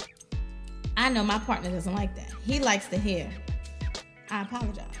 I know my partner doesn't like that. He likes to hear, I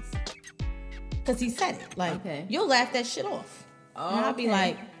apologize. Because he said it. Like, you'll laugh that shit off. And I'll be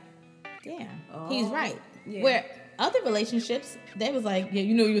like, damn, he's right. Yeah. Where other relationships, they was like, yeah,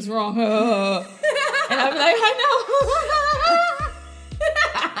 you know you was wrong. And I'll be like, I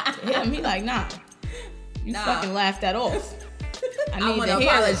know. Yeah, and he like, nah. You fucking laughed that off. I want to an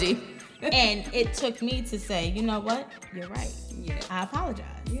hear apology. it. And it took me to say, you know what? You're right. Yeah. I apologize.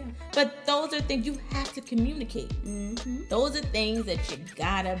 Yeah. But those are things you have to communicate. Mm-hmm. Those are things that you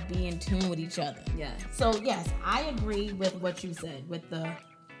gotta be in tune with each other. Yeah. So yes, I agree with what you said with the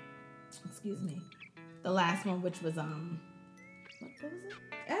last one, which was what was it?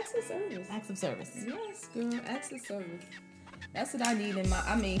 Acts of service. Acts of service. Yes, girl. Acts of service. That's what I need in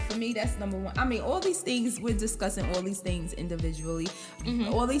my, for me, that's number one. All these things, we're discussing all these things individually.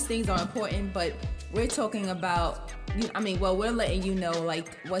 Mm-hmm. All these things are important, but we're talking about, we're letting you know,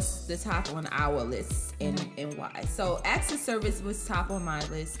 like, what's the top on our list and why. So, acts of service was top on my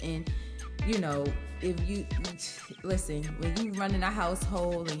list. And, if you, listen, when you running a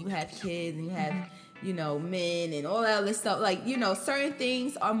household and you have kids and you have, men and all that other stuff, like, certain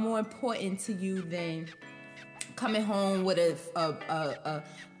things are more important to you than coming home with a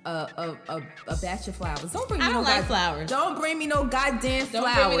batch of flowers. Don't bring me flowers. Don't bring me no goddamn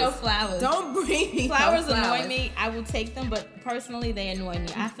flowers. Don't bring me no flowers. Don't bring me flowers. No flowers annoy me. I will take them, but personally they annoy me.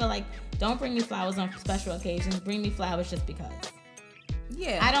 I feel like don't bring me flowers on special occasions. Bring me flowers just because.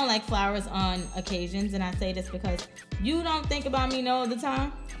 Yeah. I don't like flowers on occasions, and I say this because you don't think about me all the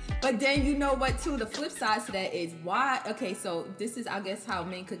time. But then you know what too? The flip side to that is why. Okay, so this is, I guess, how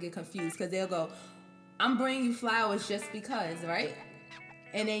men could get confused, because they'll go, I'm bringing you flowers just because, right?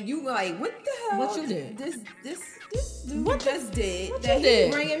 And then you like, what the hell? What you did? This dude what just did what that you did?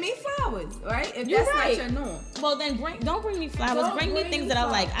 He's bringing me flowers, right? If You're that's right. not your norm. Well, then don't bring me flowers. Bring me things that I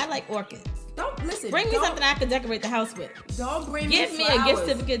like. I like orchids. Don't listen. Bring me something I can decorate the house with. Don't bring Give me me flowers. a gift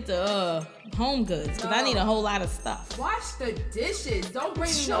certificate to Home Goods, because I need a whole lot of stuff. Wash the dishes. Don't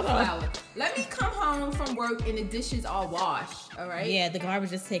bring me no flowers. Let me come home from work and the dishes are washed. All right. Yeah, the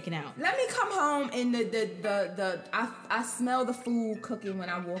garbage is taken out. Let me come home and I smell the food cooking when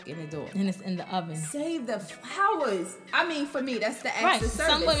I walk in the door. And it's in the oven. Save the flowers. For me, that's the acts of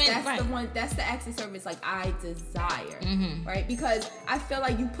service. Some women, that's the one. That's the acts of service like I desire, right? Because I feel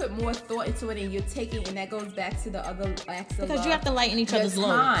like you put more thought into it, and you're taking, and that goes back to the other acts of love. Because you have to lighten each other's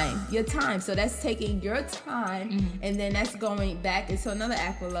load. Your time. So that's taking your time, and then that's going back into another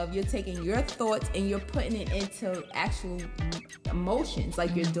act of love. You're taking your thoughts and you're putting it into actual emotions,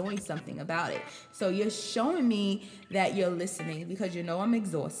 like you're doing something about it. So you're showing me that you're listening, because I'm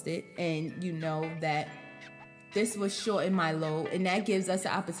exhausted, and you know that this was shorten my load, and that gives us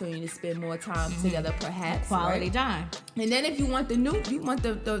the opportunity to spend more time together, perhaps quality time. And then if you want the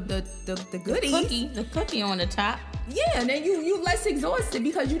goodies, the cookie on the top. Yeah, and then you less exhausted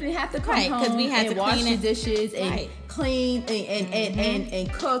because you didn't have to come home we had and to wash clean the it. dishes and clean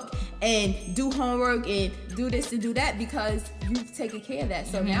and cook and do homework and do this and do that, because you've taken care of that.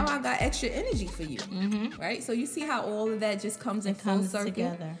 So now I got extra energy for you, right? So you see how all of that just comes in full circle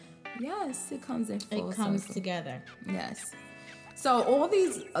together. Yes, it comes in full circle. It comes together. Yes. So all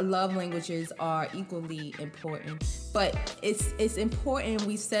these love languages are equally important, but it's important.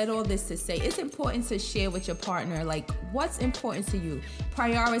 We said all this to say it's important to share with your partner, like, what's important to you.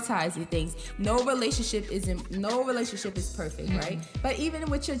 Prioritize your things. No relationship is perfect, right? But even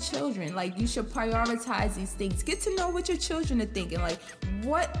with your children, like, you should prioritize these things. Get to know what your children are thinking, like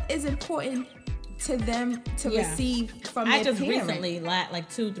what is important to them to receive from their parent. Recently, like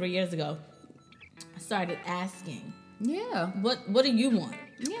 2-3 years ago, I started asking, what do you want?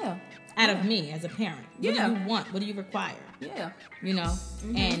 Yeah. Out of me as a parent. What do you want? What do you require? Yeah.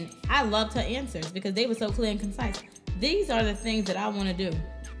 And I loved her answers because they were so clear and concise. These are the things that I want to do.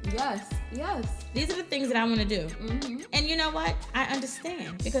 Yes. These are the things that I want to do. And you know what? I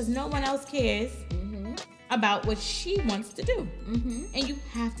understand, because no one else cares about what she wants to do. And you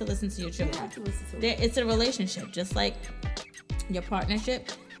have to listen to your children. You have to listen to it. It's a relationship, just like your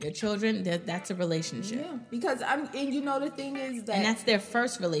partnership. Your children, that's a relationship. Yeah, because and the thing is that, and that's their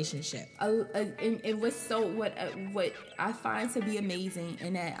first relationship. And what I find to be amazing,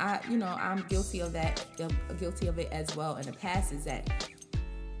 and that I'm guilty of that, guilty of it as well in the past, is that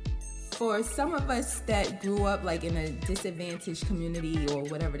for some of us that grew up like in a disadvantaged community or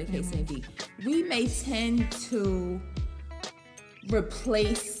whatever the case may be, we may tend to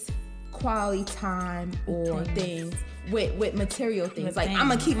replace quality time or things with material things. Like, I'm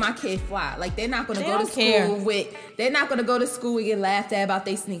gonna keep my kid fly. Like, they're not gonna go to school they're not gonna go to school and get laughed at about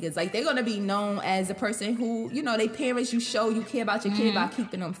their sneakers. Like, they're gonna be known as a person who, they parents, you show you care about your kid by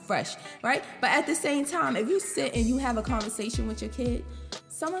keeping them fresh, right? But at the same time, if you sit and you have a conversation with your kid,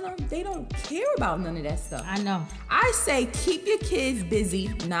 some of them, they don't care about none of that stuff. I know. I say keep your kids busy,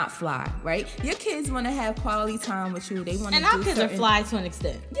 not fly, right? Your kids want to have quality time with you. They want to And our kids are fly to an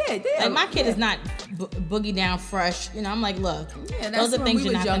extent. Yeah, they are. Like, my kid is not boogie down fresh. You know, I'm like, look, those are things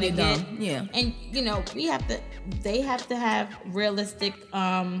you're not going to get. Yeah. And, you know, they have to have realistic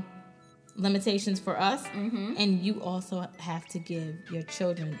limitations for us, and you also have to give your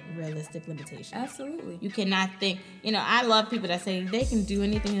children realistic limitations. Absolutely. You cannot think, you know, I love people that say they can do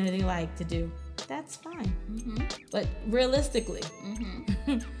anything that they like to do. That's fine. But realistically,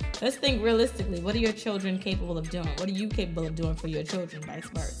 let's think realistically. What are your children capable of doing? What are you capable of doing for your children, vice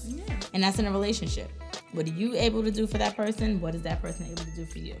versa? Yeah. And that's in a relationship. What are you able to do for that person? What is that person able to do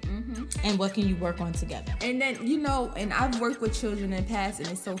for you? And what can you work on together? And then, you know, and I've worked with children in the past, and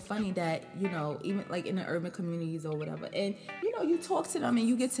it's so funny that, you know, even like in the urban communities or whatever, and, you know, you talk to them and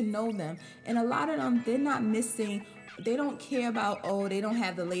you get to know them. And a lot of them, they're not missing, they don't care about, they don't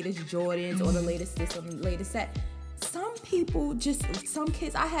have the latest Jordans or the latest this or the latest that. Some people some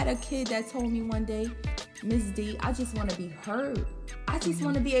kids, I had a kid that told me one day, Miss D, I just want to be heard. I just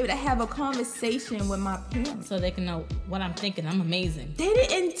want to be able to have a conversation with my parents. So they can know what I'm thinking. I'm amazing. They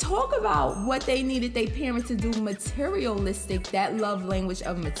didn't talk about what they needed their parents to do materialistic, that love language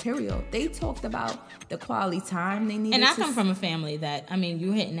of material. They talked about the quality time they needed. And I come from a family that, I mean,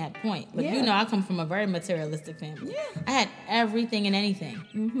 you're hitting that point. But you know, I come from a very materialistic family. Yeah. I had everything and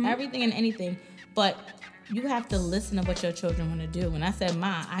anything. Everything and anything. But you have to listen to what your children want to do. When I said,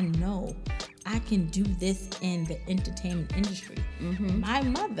 Ma, I know I can do this in the entertainment industry. My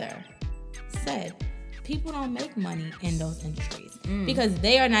mother said people don't make money in those industries because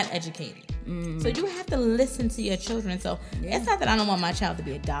they are not educated. So you have to listen to your children. So it's not that I don't want my child to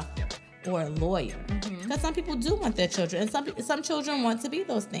be a doctor or a lawyer, because some people do want their children, and some children want to be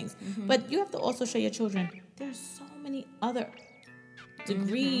those things. But you have to also show your children there's so many other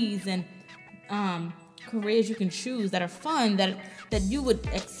degrees and careers you can choose that are fun, that you would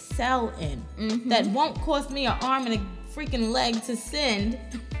excel in, that won't cost me an arm and a freaking leg to send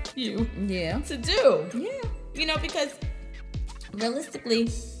you to do. You know, because realistically,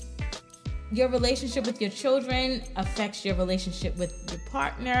 your relationship with your children affects your relationship with your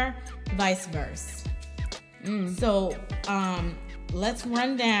partner, vice versa. So let's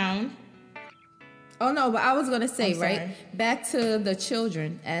run down. Oh, no, but I was going to say, right, back to the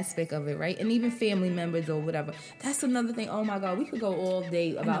children aspect of it, right, and even family members or whatever. That's another thing. Oh, my God, we could go all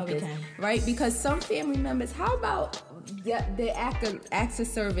day about this, right, because some family members, how about the acts of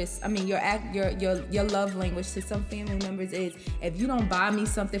service? I mean, your love language to some family members is, if you don't buy me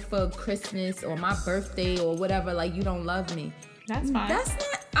something for Christmas or my birthday or whatever, like, you don't love me. That's fine. That's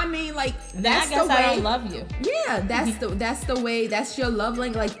not, I mean, like, that's the way. I don't love you. Yeah, that's the way, that's your love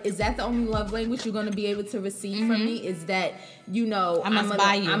language. Like, is that the only love language you're going to be able to receive from me? Is that, you know, I'm going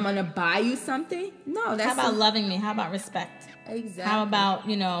to buy you something? No, that's... How about loving me? How about respect? Exactly. How about,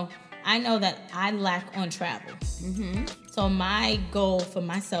 you know, I know that I lack on travel. So my goal for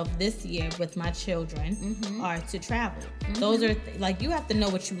myself this year with my children are to travel. Those are, like, you have to know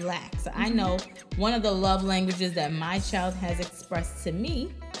what you lack. So I know one of the love languages that my child has expressed to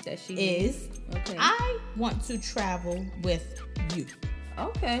me is, I want to travel with you.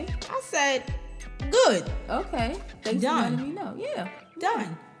 Okay. I said, good. Okay. Thanks for letting me know. Yeah.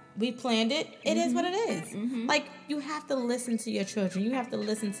 Done. We planned it. It is what it is. Like, you have to listen to your children. You have to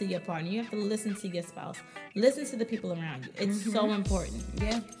listen to your partner. You have to listen to your spouse. Listen to the people around you. It's so important.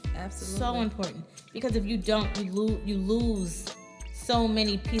 Yeah, absolutely. So important. Because if you don't, you lose so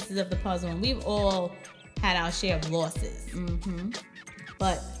many pieces of the puzzle. And we've all had our share of losses.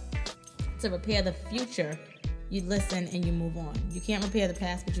 But to repair the future, you listen and you move on. You can't repair the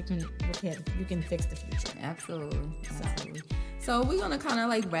past, but you can fix the future. Absolutely. So we're going to kind of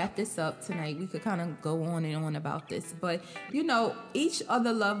like wrap this up tonight. We could kind of go on and on about this. But, you know, each of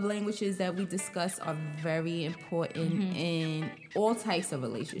the love languages that we discuss are very important in all types of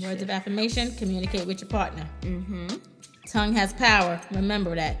relationships. Words of affirmation, communicate with your partner. Tongue has power.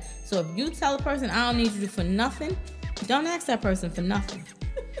 Remember that. So if you tell a person, I don't need you for nothing, don't ask that person for nothing.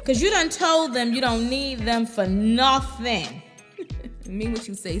 Because you done told them you don't need them for nothing. Mean what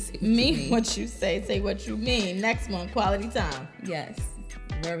you say. Mean what you say. Say what you mean. Next one, quality time. Yes.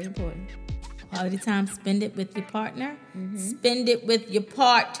 Very important. Quality time. Spend it with your partner. Spend it with your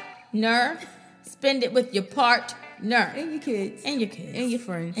partner. Spend it with your partner. And your kids. And your kids. And your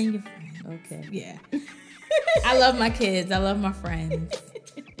friends. And your friends. Okay. Yeah. I love my kids. I love my friends.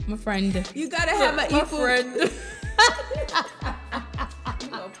 My friend. You gotta have an equal friend.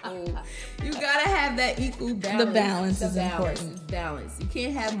 You gotta have that equal balance. The balance is important. Balance. You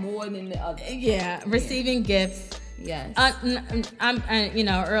can't have more than the other. Yeah. Receiving gifts. Yes.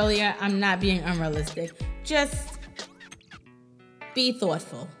 Earlier, I'm not being unrealistic. Just be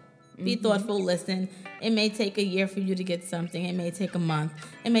thoughtful. Be thoughtful, listen. It may take a year for you to get something. It may take a month.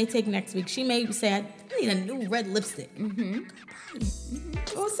 It may take next week. She may say, I need a new red lipstick.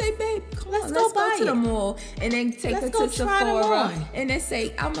 Or say, babe, let's go go to it. the mall. And then take her to try them Sephora. on. And then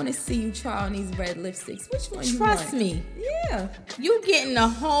say, I want to see you try on these red lipsticks. Which one you Trust want? me. Yeah. You getting a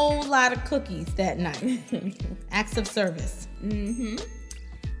whole lot of cookies that night. Acts of service.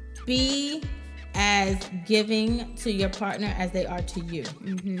 Be as giving to your partner as they are to you.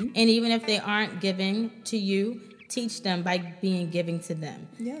 And even if they aren't giving to you, teach them by being giving to them.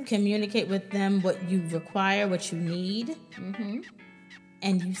 Yes. Communicate with them what you require, what you need.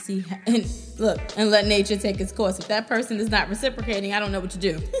 And you see, and look, and let nature take its course. If that person is not reciprocating, I don't know what to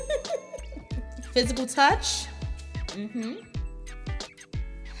do. Physical touch.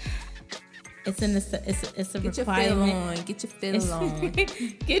 It's a Get your requirement. feel on. Get your feel on.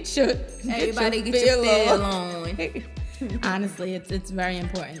 Everybody Get your feel on. Honestly, it's very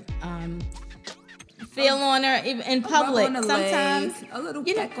important. Feel on her even in public. Rub on the Sometimes legs, a little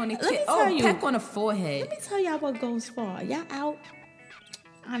you know, peck on the let me chin. tell you. Peck on the forehead. Let me tell y'all what goes far. Y'all out.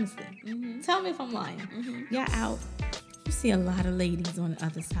 Honestly, tell me if I'm lying. Y'all out. You see a lot of ladies on the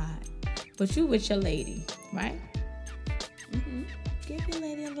other side, but you with your lady, right? Give your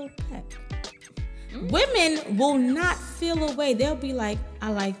lady a little peck. Women will not feel away. They'll be like,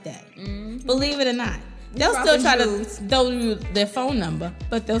 I like that. Believe it or not. They'll still try to throw you their phone number,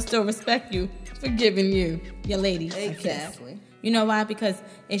 but they'll still respect you for giving you, your lady, a kiss. Exactly. You know why? Because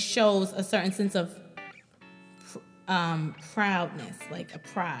it shows a certain sense of proudness, like a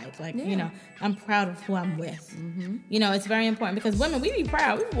pride. Like, you know, I'm proud of who I'm with. You know, it's very important because women, we be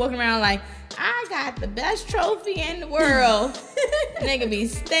proud. We be walking around like, I got the best trophy in the world. They could be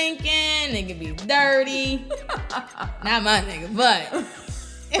stinking, they could be dirty. Not my nigga, but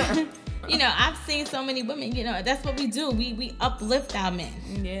you know, I've seen so many women, you know, that's what we do. We uplift our men.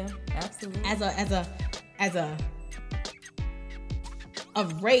 Yeah, absolutely. As a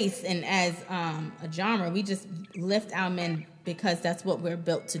race and as a genre, we just lift our men because that's what we're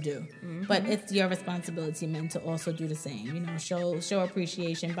built to do. But it's your responsibility, men, to also do the same. You know, show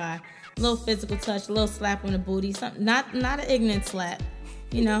appreciation by a little physical touch, a little slap on the booty, something not an ignorant slap.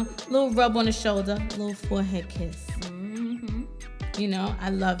 You know, a little rub on the shoulder, a little forehead kiss. You know, I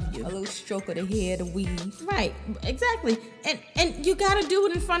love you. A little stroke of the hair, the weave. Right, exactly. And you gotta do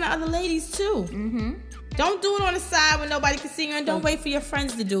it in front of other ladies too. Don't do it on the side when nobody can see you, and don't wait for your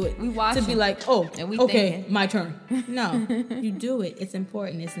friends to do it. We watch to be like, oh, and we okay, thinking. my turn. No, you do it. It's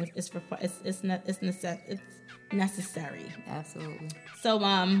important. It's necessary. Absolutely. So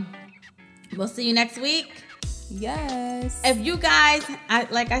we'll see you next week. Yes. If you guys,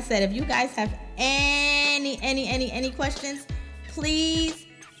 like I said, if you guys have any questions, please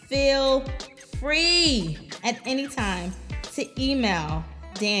feel free at any time to email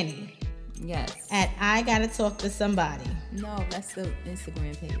Danny. Yes. At I Gotta Talk to Somebody. No, that's the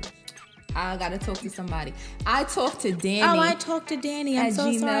Instagram page. I gotta talk to somebody. I talk to Danny. Oh, I talk to Danny. I'm at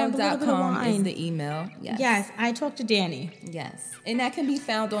so sorry. I'm a little bit of gmail.com is wine. the email. Yes. Yes, I talk to Danny. Yes. And that can be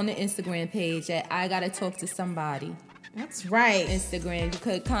found on the Instagram page at I Gotta Talk to Somebody. That's right. Instagram. You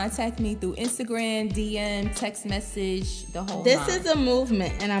could contact me through Instagram, DM, text message, the whole This nine. is a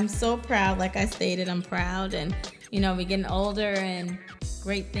movement, and I'm so proud. Like I stated, I'm proud, and you know, we're getting older, and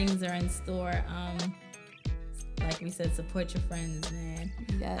great things are in store. Like we said, support your friends, man.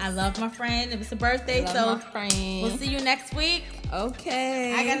 Yes. I love my friend. It was her birthday, Love so my friend. we'll see you next week.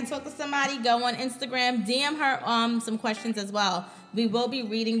 Okay. I Gotta Talk to Somebody. Go on Instagram, DM her some questions as well. We will be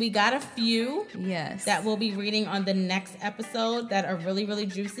reading. We got a few. Yes. That we'll be reading on the next episode that are really, really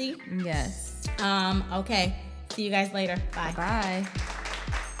juicy. Yes. Okay. See you guys later. Bye. Bye.